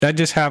I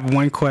just have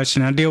one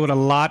question. I deal with a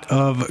lot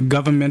of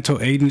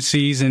governmental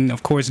agencies and,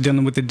 of course,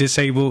 dealing with the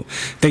disabled.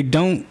 They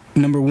don't,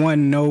 number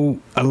one, know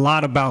a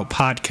lot about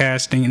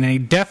podcasting, and they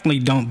definitely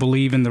don't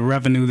believe in the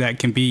revenue that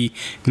can be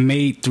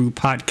made through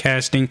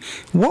podcasting.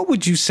 What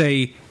would you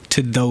say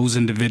to those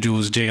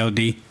individuals,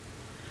 JLD?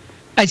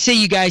 I'd say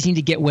you guys need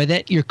to get with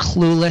it. You're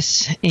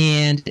clueless,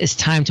 and it's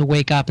time to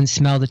wake up and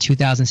smell the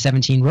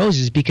 2017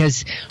 roses,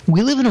 because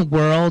we live in a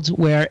world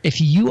where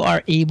if you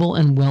are able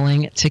and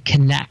willing to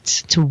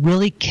connect, to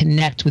really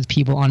connect with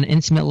people on an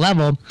intimate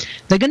level,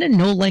 they're going to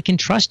know, like, and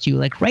trust you.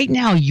 Like right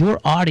now,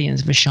 your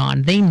audience,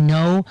 Vashon, they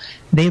know,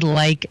 they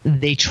like,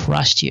 they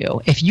trust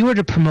you. If you were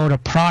to promote a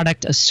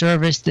product, a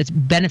service that's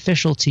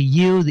beneficial to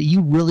you, that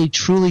you really,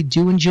 truly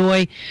do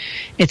enjoy,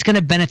 it's going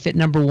to benefit,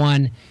 number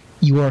one,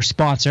 your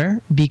sponsor,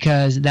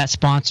 because that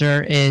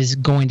sponsor is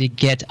going to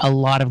get a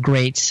lot of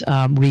great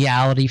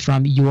reality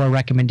from your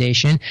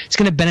recommendation. It's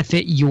going to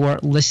benefit your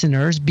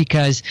listeners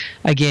because,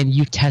 again,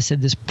 you've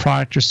tested this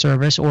product or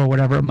service or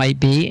whatever it might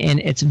be,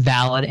 and it's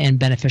valid and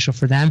beneficial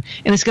for them.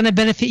 And it's going to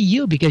benefit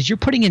you because you're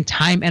putting in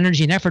time,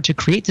 energy, and effort to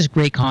create this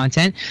great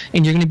content,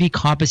 and you're going to be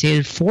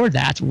compensated for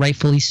that,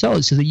 rightfully so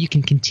that you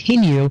can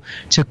continue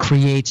to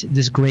create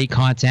this great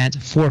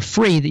content for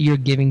free that you're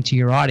giving to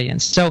your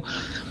audience. So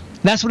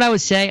that's what I would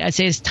say. I'd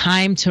say it's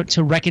time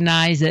to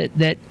recognize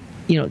that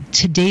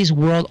today's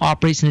world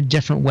operates in a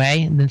different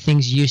way than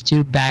things used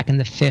to back in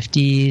the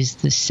 50s,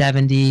 the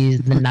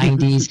 70s, the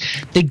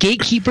 90s. The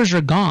gatekeepers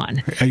are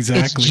gone. Exactly.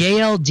 It's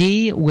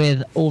JLD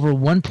with over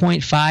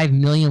 1.5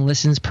 million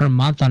listens per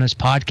month on his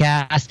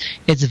podcast.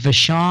 It's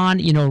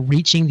Vashon,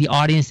 reaching the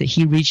audience that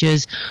he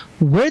reaches.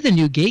 We're the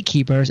new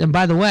gatekeepers. And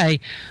by the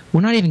way,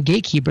 we're not even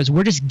gatekeepers.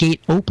 We're just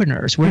gate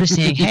openers. We're just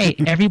saying, hey,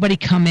 everybody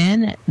come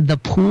in. The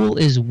pool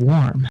is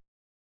warm.